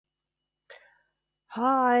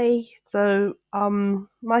Hi.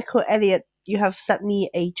 Michael Elliot, you have sent me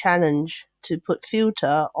a challenge to put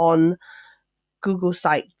filter on Google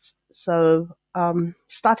Sites.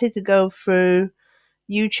 Started to go through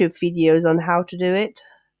YouTube videos on how to do it,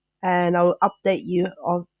 and I'll update you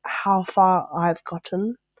on how far I've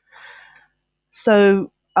gotten.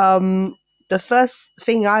 So, the first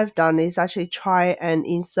thing I've done is actually try and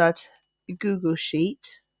insert a Google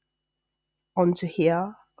Sheet onto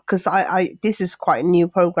here because this is quite a new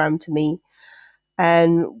program to me.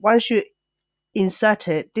 And once you insert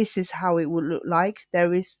it, this is how it would look like.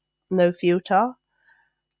 There is no filter.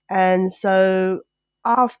 And so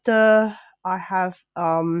after I have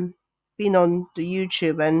been on the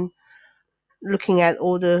YouTube and looking at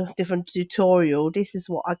all the different tutorial, this is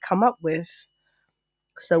what I come up with.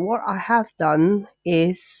 So what I have done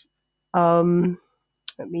is, let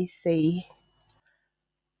me see.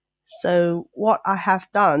 So what I have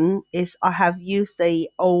done is I have used the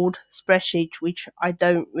old spreadsheet, which I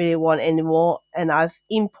don't really want anymore, and I've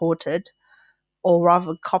imported, or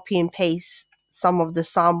rather copy and paste, some of the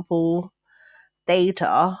sample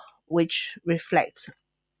data which reflects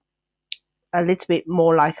a little bit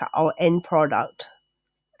more like our end product.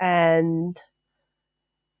 And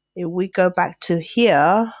if we go back to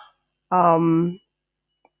here, I'm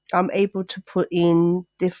able to put in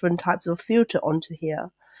different types of filter onto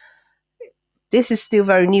here. This is still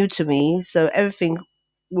very new to me, so everything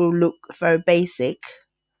will look very basic.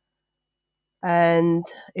 And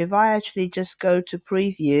if I actually just go to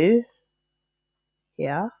preview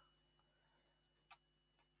here,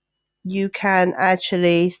 you can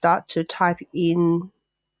actually start to type in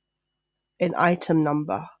an item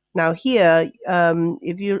number. Now here,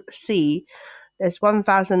 if you see, there's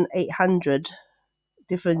 1,800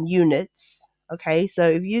 different units. Okay, so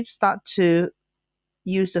if you start to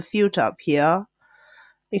use the filter up here,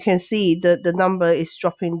 you can see that the number is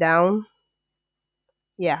dropping down.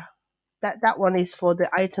 Yeah, that one is for the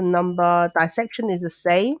item number. Dissection is the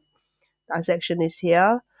same. Dissection is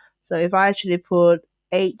here. So if I actually put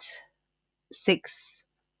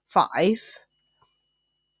 865,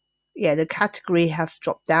 yeah, the category have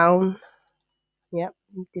dropped down. Yep,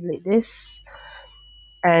 delete this.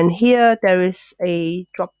 And here there is a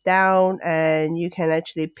drop down, and you can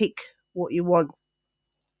actually pick what you want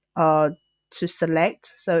to select.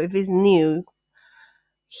 So if it's new,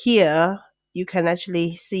 here you can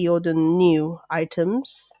actually see all the new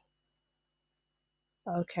items.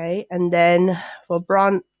 Okay, and then for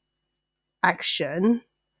brand action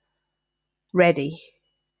ready,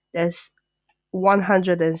 there's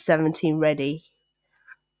 117 ready.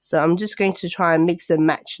 So I'm just going to try and mix and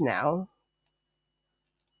match now.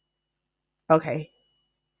 Okay,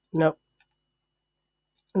 nope.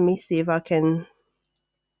 Let me see if I can.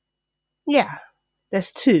 Yeah,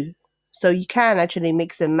 there's two. So you can actually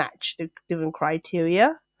mix and match the different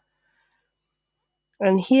criteria.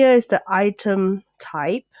 And here is the item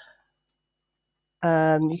type.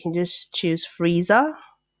 You can just choose freezer.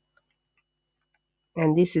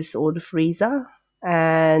 And this is all the freezer.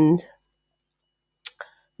 And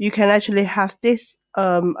you can actually have this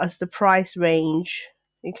as the price range.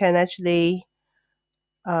 You can actually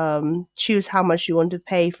choose how much you want to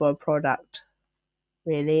pay for a product,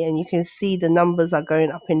 really. And you can see the numbers are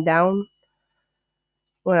going up and down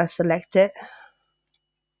when I select it.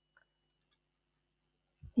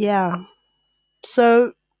 Yeah.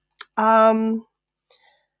 So I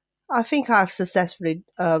think I've successfully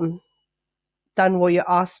done what you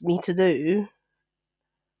asked me to do.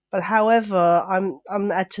 But however,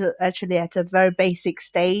 I'm actually at a very basic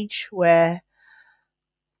stage where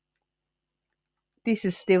this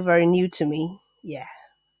is still very new to me. Yeah.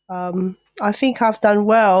 I think I've done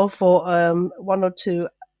well for 2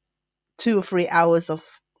 or 3 hours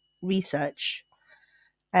of research.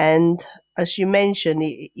 And as you mentioned,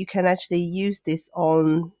 you can actually use this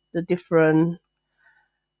on the different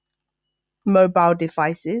mobile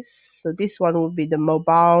devices. So this one will be the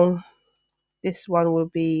mobile, this one will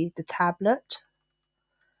be the tablet,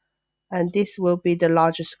 and this will be the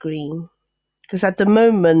larger screen. Because at the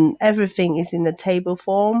moment, everything is in the table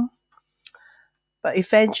form, but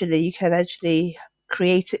eventually you can actually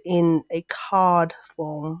create it in a card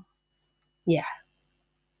form. Yeah.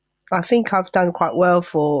 I think I've done quite well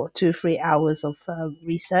for 2 or 3 hours of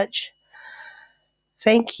research.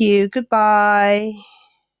 Thank you. Goodbye.